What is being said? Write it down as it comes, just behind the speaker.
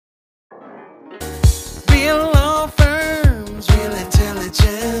real law firms, real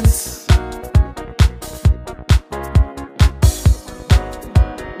intelligence.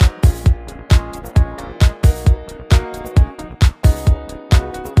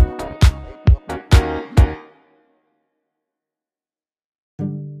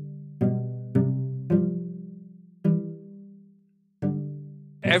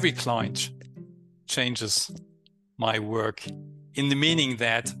 Every client changes my work in the meaning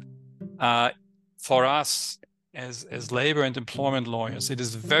that for us as labor and employment lawyers, it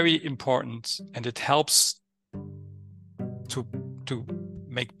is very important, and it helps to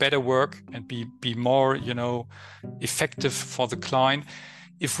make better work and be more, effective for the client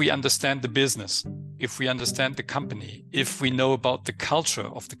if we understand the business, if we understand the company, if we know about the culture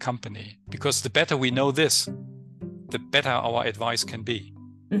of the company. Because the better we know this, the better our advice can be.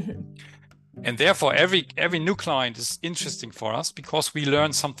 Mm-hmm. And therefore, every new client is interesting for us because we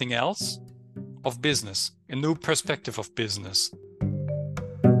learn something else of business, a new perspective of business.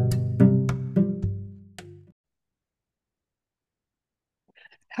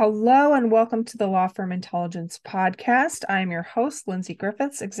 Hello and welcome to the Law Firm Intelligence Podcast. I'm your host, Lindsay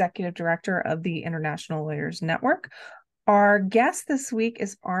Griffiths, Executive Director of the International Lawyers Network. Our guest this week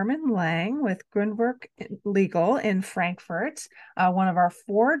is Armin Lange with Grundwerk Legal in Frankfurt, one of our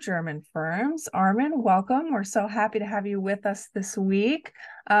 4 German firms. Armin, welcome. We're so happy to have you with us this week.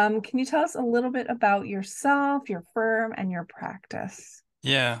 Can you tell us a little bit about yourself, your firm, and your practice?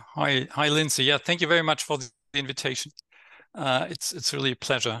 Yeah. Hi, Lindsay. Yeah, thank you very much for the invitation. It's really a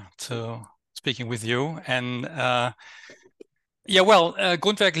pleasure to speaking with you. And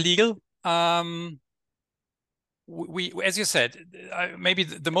Grundwerk Legal. We, as you said, maybe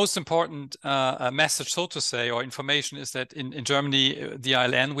the most important message, so to say, or information is that in Germany, the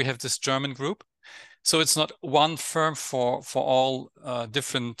ILN, we have this German group. So it's not one firm for all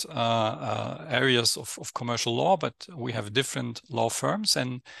different areas of commercial law, but we have different law firms.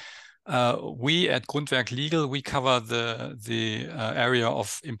 And we at Grundwerk Legal, we cover the area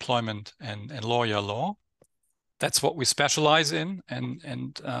of employment and lawyer law. That's what we specialize in,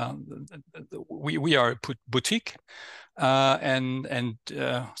 and we are a boutique, and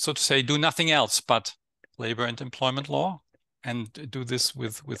so to say, do nothing else but labor and employment law, and do this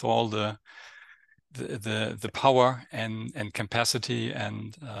with all the power and capacity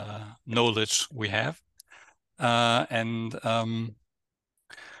and knowledge we have,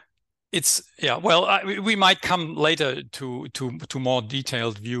 we might come later to more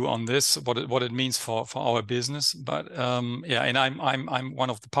detailed view on this, what it means for our business. But and I'm one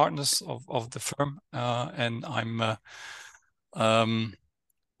of the partners of the firm, and I'm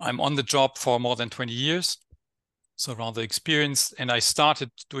on the job for more than 20 years, so rather experienced. And I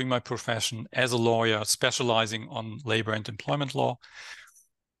started doing my profession as a lawyer, specializing on labor and employment law,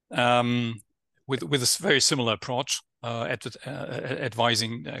 with a very similar approach.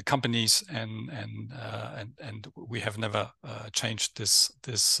 Advising companies, and we have never changed this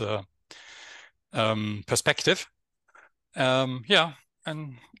perspective.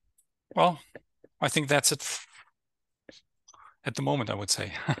 And well, I think that's it at the moment, I would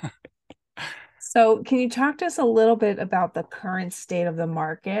say. So can you talk to us a little bit about the current state of the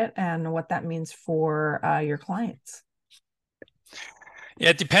market and what that means for your clients?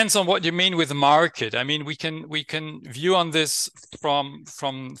 Yeah, it depends on what you mean with the market. I mean, we can view on this from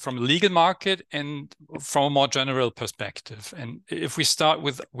legal market and from a more general perspective. And if we start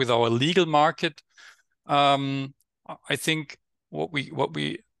with our legal market, I think what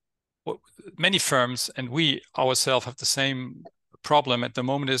many firms and we ourselves have the same problem at the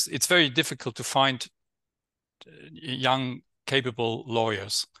moment is it's very difficult to find young, capable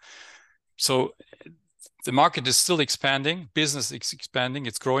lawyers. So the market is still expanding, business is expanding,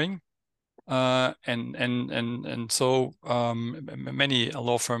 it's growing, and so many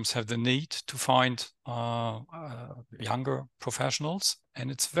law firms have the need to find younger professionals,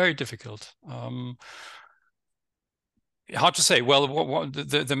 and it's very difficult. Hard to say. Well,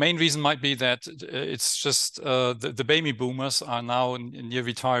 the main reason might be that it's just the baby boomers are now in near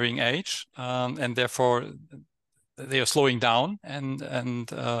retiring age, and therefore they are slowing down, and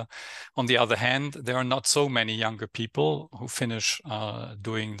on the other hand, there are not so many younger people who finish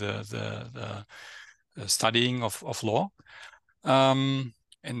doing the studying of law, and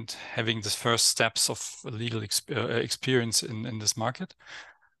having the first steps of legal experience in this market.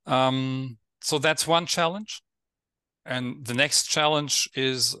 So that's one challenge. And the next challenge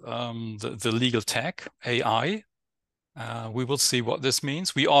is the legal tech, AI. We will see what this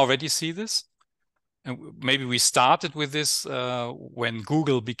means. We already see this. And maybe we started with this when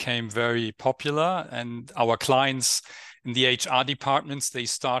Google became very popular, and our clients in the HR departments, they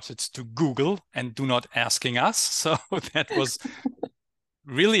started to Google and do not asking us. So that was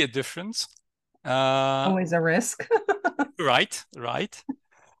really a difference. Always a risk. Right.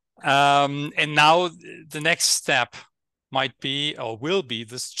 And now the next step might be or will be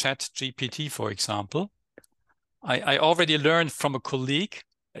this Chat GPT, for example. I already learned from a colleague,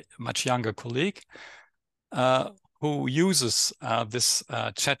 a much younger colleague, who uses this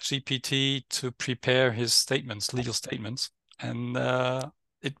Chat GPT to prepare his statements, legal statements. And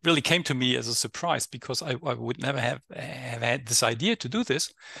it really came to me as a surprise because I would never have had this idea to do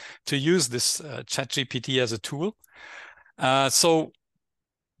this, to use this Chat GPT as a tool. So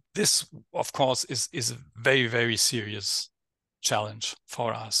this, of course, is a very, very serious challenge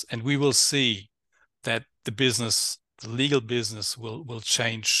for us. And we will see that the legal business will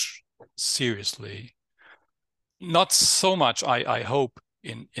change seriously. Not so much, I hope,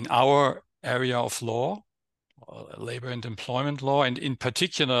 in our area of law, labor and employment law, and in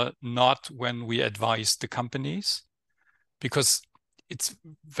particular, not when we advise the companies, because it's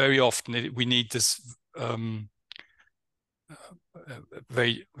very often we need this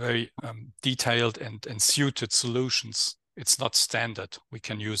very, very detailed and suited solutions. It's not standard we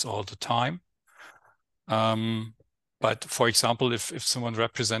can use all the time. But for example, if someone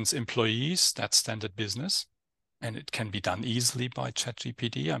represents employees, that's standard business, and it can be done easily by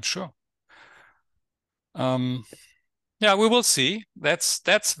ChatGPT, I'm sure. Yeah, we will see. That's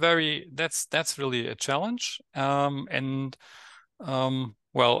really a challenge. Well,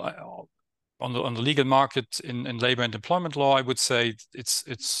 on the legal market in labor and employment law, I would say it's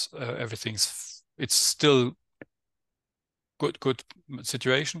still good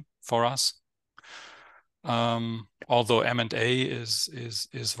situation for us. Although M&A is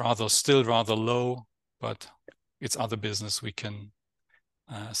still rather low, but it's other business we can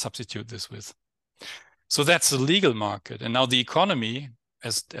substitute this with. So that's the legal market, and now the economy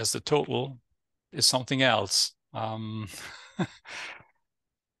as the total is something else.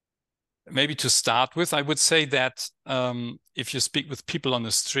 Maybe to start with, I would say that if you speak with people on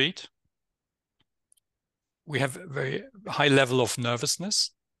the street, we have a very high level of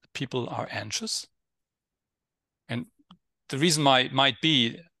nervousness. People are anxious. And the reason might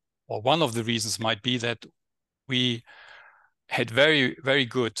be, or one of the reasons might be, that we had very, very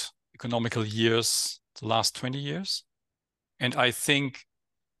good economical years the last 20 years. And I think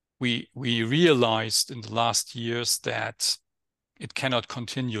we realized in the last years that it cannot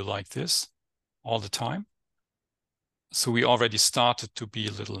continue like this all the time. So we already started to be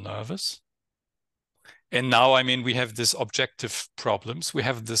a little nervous. And now, I mean, we have this objective problems. We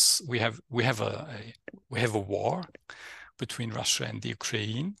have a war between Russia and the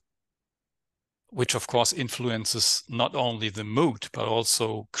Ukraine, which of course influences not only the mood, but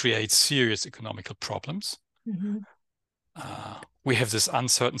also creates serious economical problems. Mm-hmm. We have this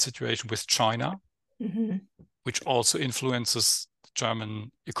uncertain situation with China, mm-hmm. which also influences the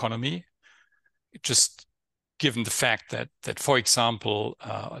German economy. Just given the fact that for example,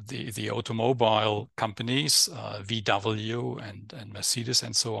 the automobile companies, VW and Mercedes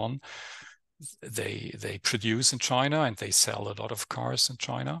and so on, they produce in China and they sell a lot of cars in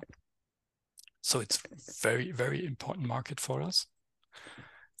China. So it's a very, very important market for us.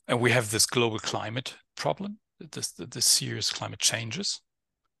 And we have this global climate problem, the serious climate changes.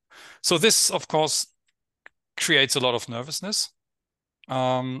 So this, of course, creates a lot of nervousness.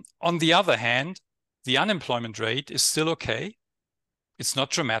 On the other hand, the unemployment rate is still okay. It's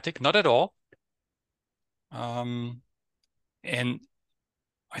not dramatic, not at all. And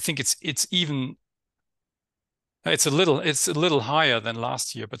I think it's a little higher than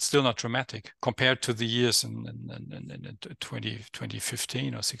last year, but still not dramatic compared to the years in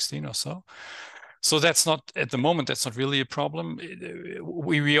 2015 or 16 or so. So that's not, at the moment, that's not really a problem.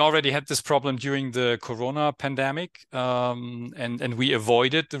 We already had this problem during the Corona pandemic, and we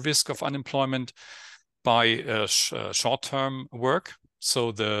avoided the risk of unemployment by short-term work.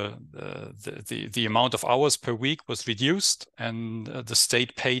 So the amount of hours per week was reduced, and the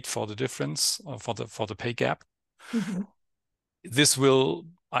state paid for the difference, for the pay gap. Mm-hmm. This will,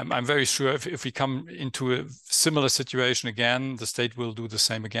 I'm very sure, if we come into a similar situation again, the state will do the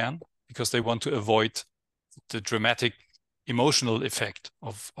same again, because they want to avoid the dramatic emotional effect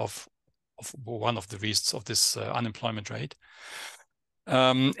of one of the reasons of this unemployment rate.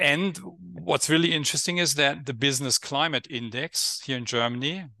 And what's really interesting is that the business climate index here in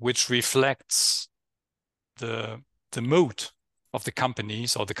Germany, which reflects the mood of the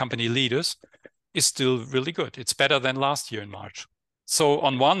companies or the company leaders, is still really good. It's better than last year in March. So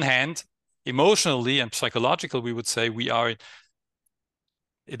on one hand, emotionally and psychologically, we would say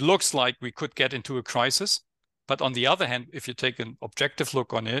it looks like we could get into a crisis. But on the other hand, if you take an objective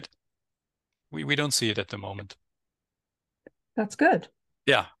look on it, we don't see it at the moment. That's good.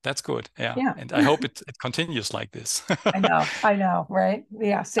 Yeah, that's good. Yeah. Yeah. And I hope it continues like this. I know, right?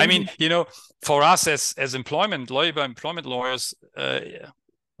 Yeah. I mean, for us as employment lawyers,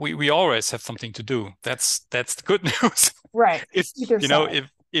 we always have something to do. That's the good news. Right. If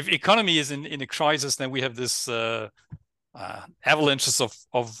if economy is in a crisis, then we have this avalanches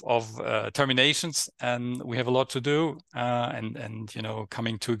of terminations, and we have a lot to do, and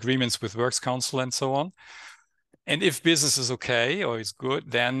coming to agreements with works council and so on. And if business is okay or is good,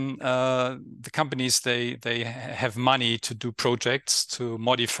 then the companies they have money to do projects, to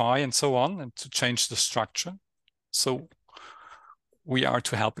modify and so on, and to change the structure. So we are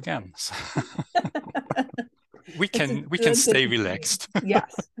to help again. we can stay relaxed.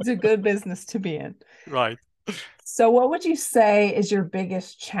 Yes, it's a good business to be in. Right. So what would you say is your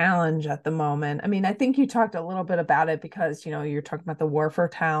biggest challenge at the moment? I mean, I think you talked a little bit about it because, you're talking about the war for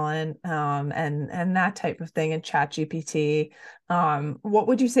talent, and that type of thing, and ChatGPT. What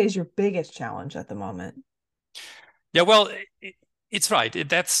would you say is your biggest challenge at the moment? Yeah, well, it's right.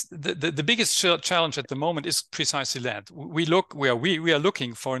 That's the biggest challenge at the moment is precisely that. We are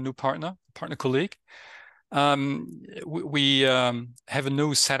looking for a new partner colleague. We have a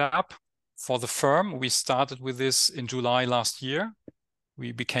new setup for the firm. We started with this in July last year.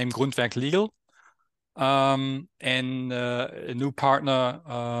 We became Grundwerk Legal. And a new partner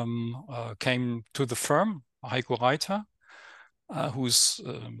came to the firm, Heiko Reiter, who's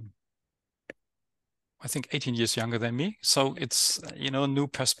I think 18 years younger than me. So it's a new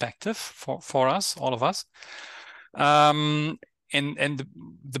perspective for us, all of us. And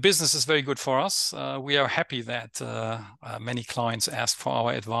the business is very good for us. We are happy that many clients ask for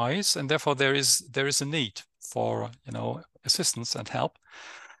our advice, and therefore there is a need for assistance and help.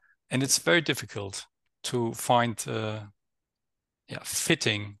 And it's very difficult to find a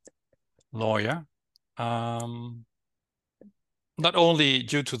fitting lawyer, not only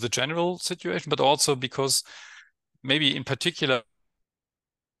due to the general situation, but also because maybe in particular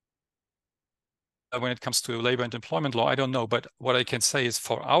when it comes to labor and employment law, I don't know. But what I can say is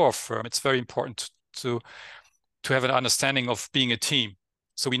for our firm, it's very important to have an understanding of being a team.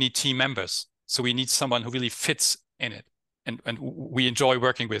 So we need team members. So we need someone who really fits in it. And we enjoy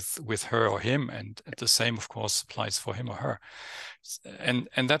working with her or him. And the same, of course, applies for him or her. And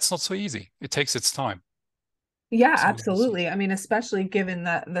that's not so easy. It takes its time. Yeah, absolutely. I mean, especially given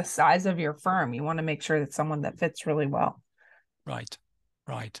the size of your firm, you want to make sure that someone that fits really well. Right.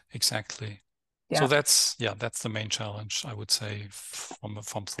 Exactly. Yeah. So that's the main challenge, I would say, from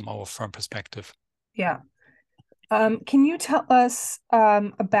our firm perspective. Yeah. Can you tell us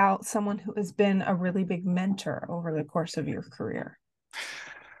about someone who has been a really big mentor over the course of your career?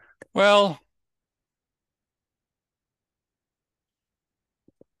 Well,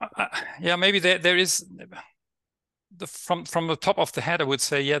 maybe there is from the top of the head, I would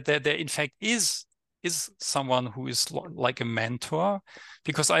say, there in fact is someone who is like a mentor,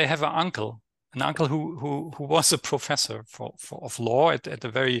 because I have an uncle who was a professor of law at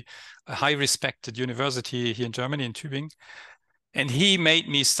a very high respected university here in Germany, in Tübingen, and he made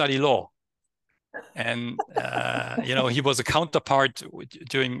me study law. And he was a counterpart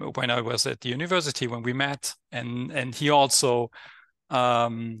when I was at the university when we met, and he also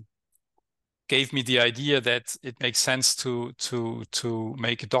gave me the idea that it makes sense to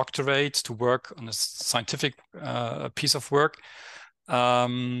make a doctorate, to work on a scientific piece of work.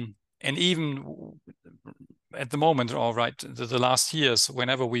 And even at the moment, all right, the last years,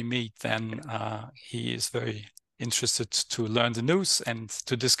 whenever we meet, then he is very interested to learn the news and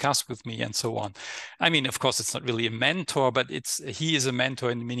to discuss with me and so on. I mean, of course, it's not really a mentor, but he is a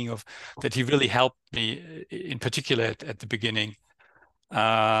mentor in the meaning of that he really helped me, in particular at the beginning,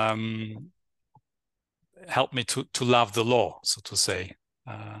 helped me to love the law, so to say.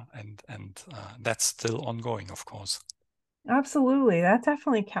 And that's still ongoing, of course. Absolutely. That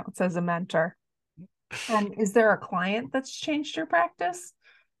definitely counts as a mentor. And is there a client that's changed your practice?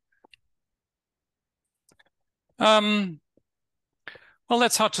 Well,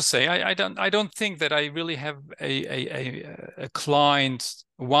 that's hard to say. I don't think that I really have a client,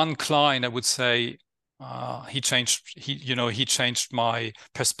 one client, I would say, he changed my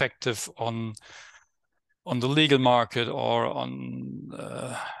perspective on the legal market or on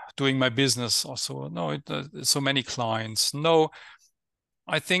doing my business also. No, so many clients. No,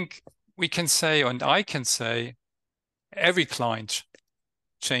 I think we can say, and I can say, every client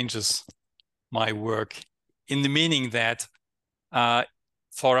changes my work, in the meaning that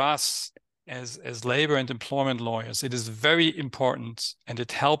for us as labor and employment lawyers, it is very important, and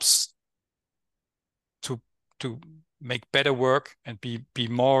it helps to make better work and be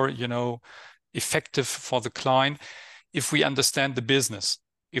more, effective for the client if we understand the business,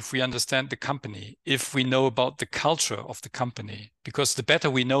 if we understand the company, if we know about the culture of the company. Because the better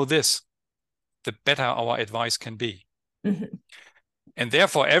we know this, the better our advice can be. Mm-hmm. And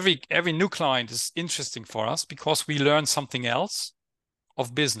therefore, every new client is interesting for us because we learn something else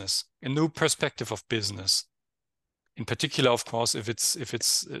of business, a new perspective of business. In particular, of course, if it's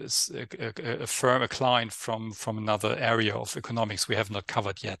a firm, a client from another area of economics we have not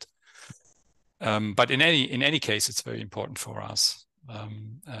covered yet. But in any case, it's very important for us.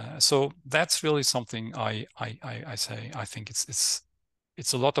 So that's really something I say. I think it's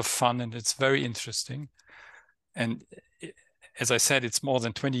a lot of fun and it's very interesting. And as I said, it's more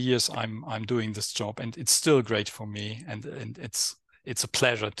than 20 years I'm doing this job, and it's still great for me. And it's a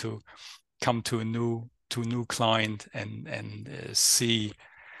pleasure to come to a new client and see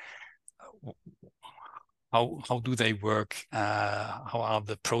how do they work, how are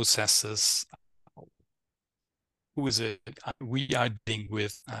the processes, who is it we are dealing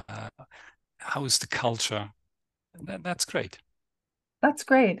with, how is the culture. That's great. That's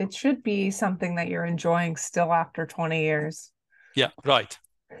great. It should be something that you're enjoying still after 20 years. Yeah, right.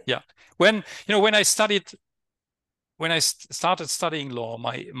 Yeah. When I started studying law,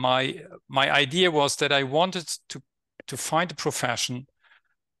 my idea was that I wanted to find a profession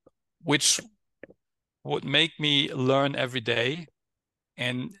which would make me learn every day.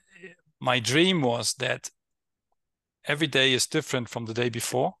 And my dream was that every day is different from the day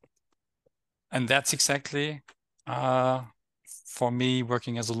before. And that's exactly for me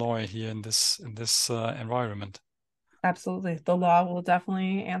working as a lawyer here in this environment. Absolutely. The law will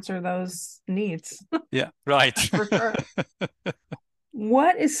definitely answer those needs. Yeah, right. For sure.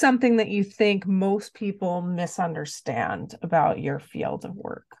 What is something that you think most people misunderstand about your field of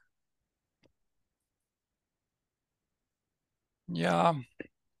work? Yeah,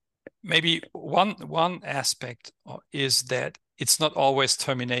 maybe one aspect is that it's not always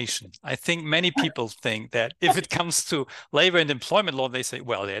termination. I think many people think that if it comes to labor and employment law, they say,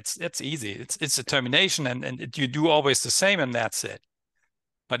 well, it's easy. It's a termination and you do always the same and that's it.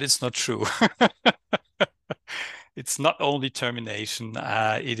 But it's not true. It's not only termination.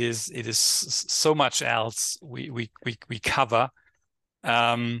 It is so much else we cover.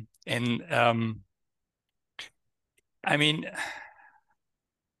 I mean,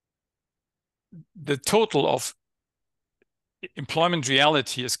 the total of employment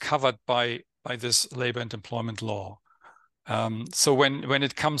reality is covered by this labor and employment law. So when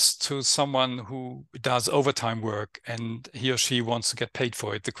it comes to someone who does overtime work and he or she wants to get paid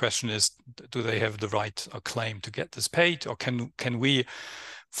for it, the question is, do they have the right or claim to get this paid, or can we,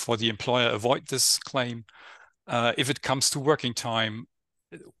 for the employer, avoid this claim? If it comes to working time,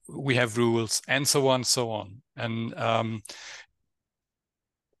 we have rules, and so on, so on. And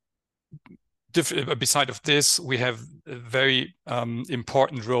beside of this, we have a very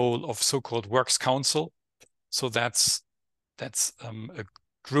important role of so-called works council. So that's a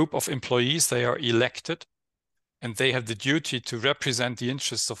group of employees. They are elected, and they have the duty to represent the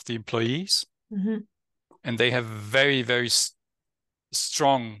interests of the employees. Mm-hmm. And they have very, very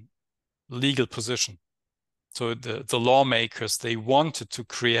strong legal position. So the lawmakers, they wanted to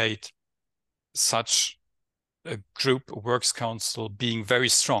create such a group, a works council, being very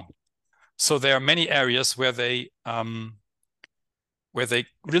strong. So there are many areas where they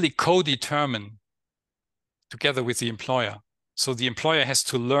really co-determine together with the employer. So the employer has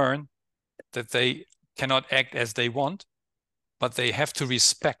to learn that they cannot act as they want, but they have to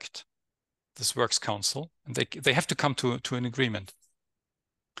respect this works council, and they have to come to an agreement.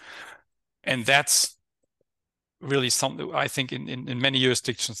 And that's really something, I think, in many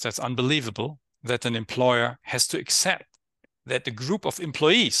jurisdictions, that's unbelievable, that an employer has to accept that a group of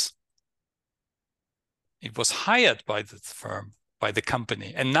employees, it was hired by the firm, by the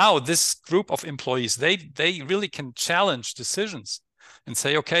company. And now this group of employees, they really can challenge decisions and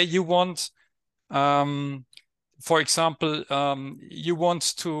say, okay, you want, for example, you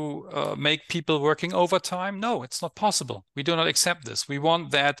want to make people working overtime? No, it's not possible. We do not accept this. We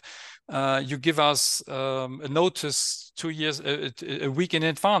want that you give us a notice 2 years, a week in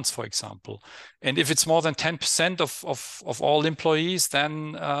advance, for example. And if it's more than 10% of all employees,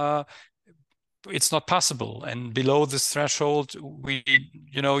 then it's not possible. And below this threshold, you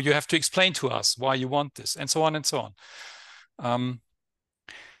have to explain to us why you want this, and so on and so on.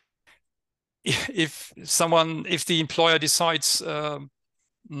 If the employer decides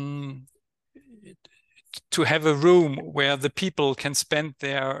to have a room where the people can spend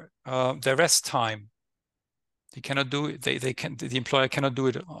their rest time, they cannot do it. The employer cannot do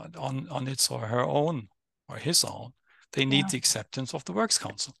it on its or her own, or his own, they need Yeah. the acceptance of the Works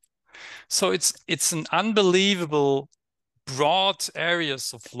Council. So it's an unbelievable broad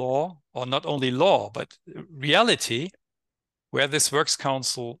areas of law, or not only law, but reality, where this Works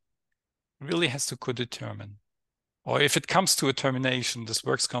Council really has to co-determine. Or if it comes to a termination, this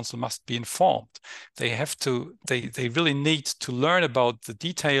Works Council must be informed. They really need to learn about the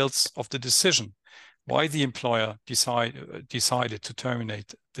details of the decision, why the employer decided to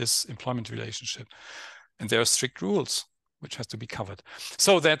terminate this employment relationship. And there are strict rules which has to be covered.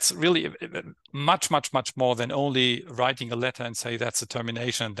 So that's really much, much, much more than only writing a letter and say that's a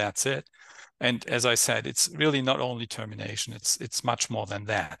termination and that's it. And as I said, it's really not only termination, it's much more than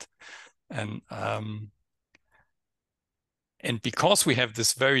that. And because we have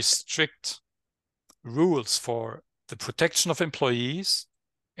this very strict rules for the protection of employees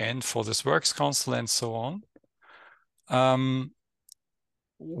and for this Works Council and so on,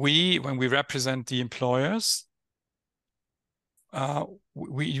 when we represent the employers,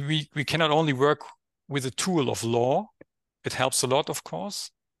 we cannot only work with a tool of law. It helps a lot, of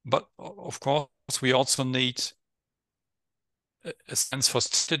course, but of course we also need a sense for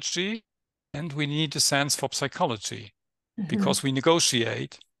strategy, and we need a sense for psychology, because we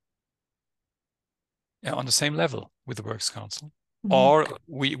negotiate on the same level with the Works Council, or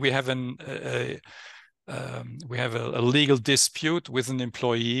we have a legal dispute with an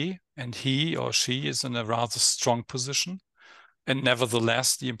employee, and he or she is in a rather strong position. And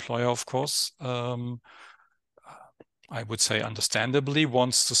nevertheless, the employer, of course, I would say understandably,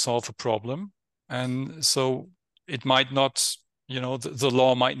 wants to solve a problem. And so it might not, the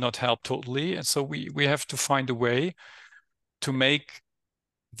law might not help totally. And so we have to find a way to make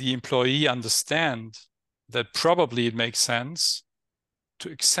the employee understand that probably it makes sense to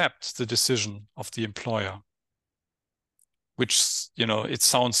accept the decision of the employer, which, it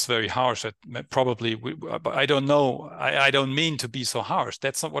sounds very harsh. Probably, I don't know. I don't mean to be so harsh.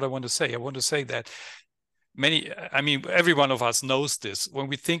 That's not what I want to say. I want to say that every one of us knows this. When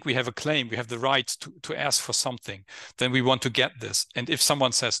we think we have a claim, we have the right to ask for something, then we want to get this. And if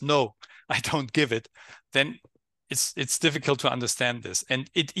someone says, no, I don't give it, then it's difficult to understand this. And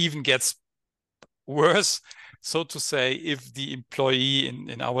it even gets worse, so to say, if the employee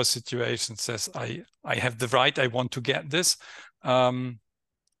in our situation says, I have the right, I want to get this,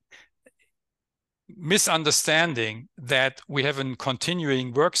 misunderstanding that we have a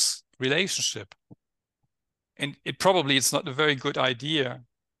continuing works relationship. And it's not a very good idea,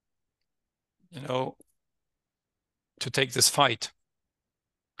 to take this fight.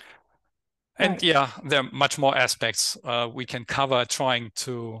 And right. yeah, there are much more aspects we can cover trying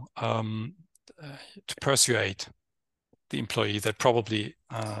to persuade the employee that probably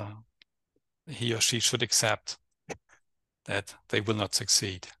he or she should accept that they will not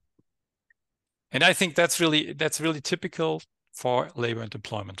succeed. And I think that's really typical for labor and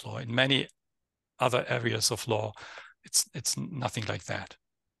employment law. In many other areas of law, it's nothing like that.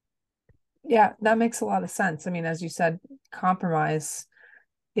 Yeah, that makes a lot of sense. I mean, as you said, compromise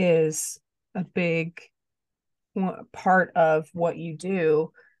is a big part of what you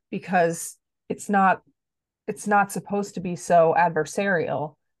do, because it's not supposed to be so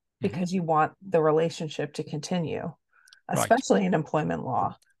adversarial, because you want the relationship to continue, especially in employment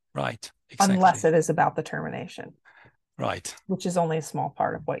law. Right. Exactly. Unless it is about the termination. Right. Which is only a small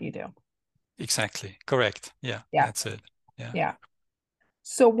part of what you do. Exactly. Correct. Yeah. That's it. Yeah.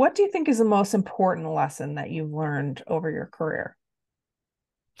 So what do you think is the most important lesson that you've learned over your career?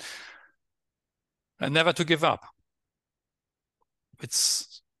 And never to give up.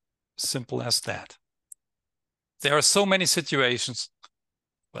 It's simple as that. There are so many situations,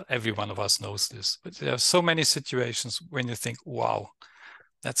 well, every one of us knows this, but there are so many situations when you think, wow,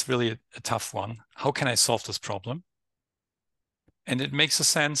 that's really a tough one. How can I solve this problem? And it makes a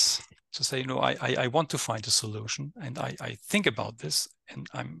sense to say, I want to find a solution, and I think about this, and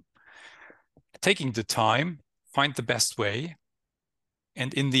I'm taking the time, find the best way,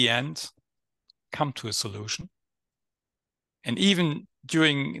 and in the end, come to a solution. And even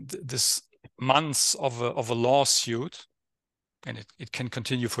during this months of a lawsuit, and it can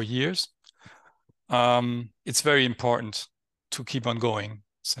continue for years, it's very important to keep on going.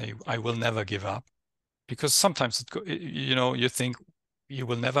 Say, I will never give up, because sometimes you think you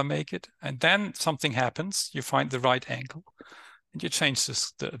will never make it, and then something happens. You find the right angle, and you change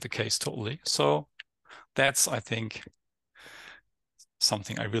the case totally. So that's, I think,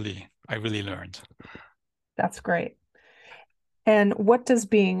 something I really learned. That's great. And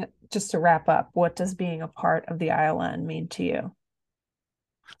just to wrap up, what does being a part of the ILN mean to you?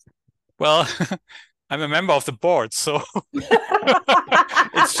 Well, I'm a member of the board, so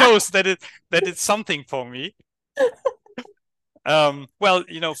it shows that it's something for me. Well,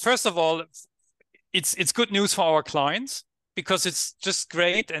 first of all, it's good news for our clients because it's just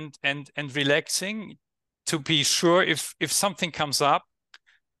great and relaxing to be sure if something comes up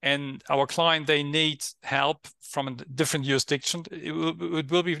and our client, they need help from a different jurisdiction, it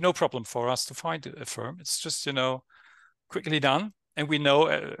will be no problem for us to find a firm. It's just, quickly done. And we know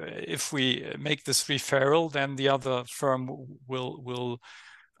if we make this referral, then the other firm will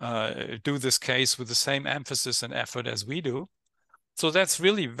do this case with the same emphasis and effort as we do. So that's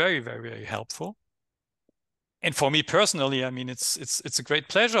really very, very, very helpful. And for me personally, I mean, it's a great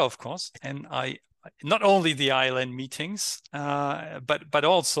pleasure, of course. And I not only the ILN meetings, but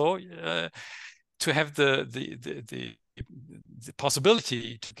also to have the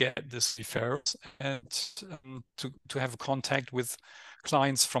possibility to get this referrals and to have a contact with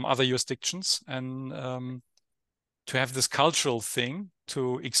clients from other jurisdictions and to have this cultural thing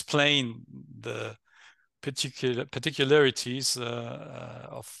to explain the particularities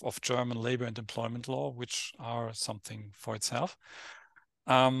of German labor and employment law, which are something for itself.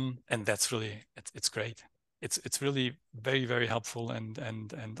 And that's really, it's great. It's really very, very helpful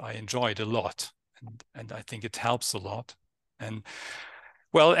and I enjoy it a lot. And I think it helps a lot. And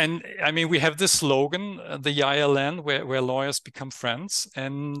well, and I mean, we have this slogan, the ILN, where lawyers become friends.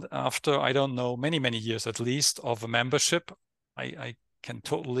 And after, I don't know, many, many years at least of a membership, I can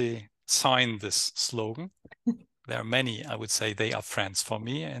totally sign this slogan. There are many, I would say, they are friends for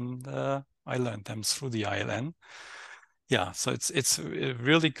me, and I learned them through the ILN. Yeah, so it's a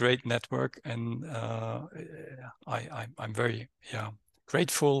really great network, and I'm very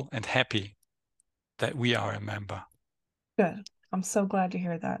grateful and happy that we are a member. Good. I'm so glad to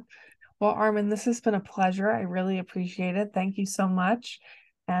hear that. Well, Armin, this has been a pleasure. I really appreciate it. Thank you so much.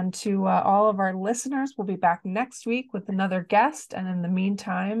 And to all of our listeners, we'll be back next week with another guest. And in the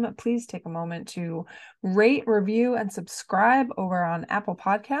meantime, please take a moment to rate, review, and subscribe over on Apple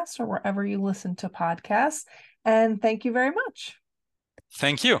Podcasts or wherever you listen to podcasts. And thank you very much.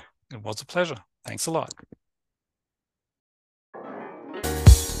 Thank you. It was a pleasure. Thanks a lot.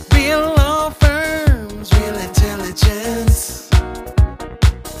 Real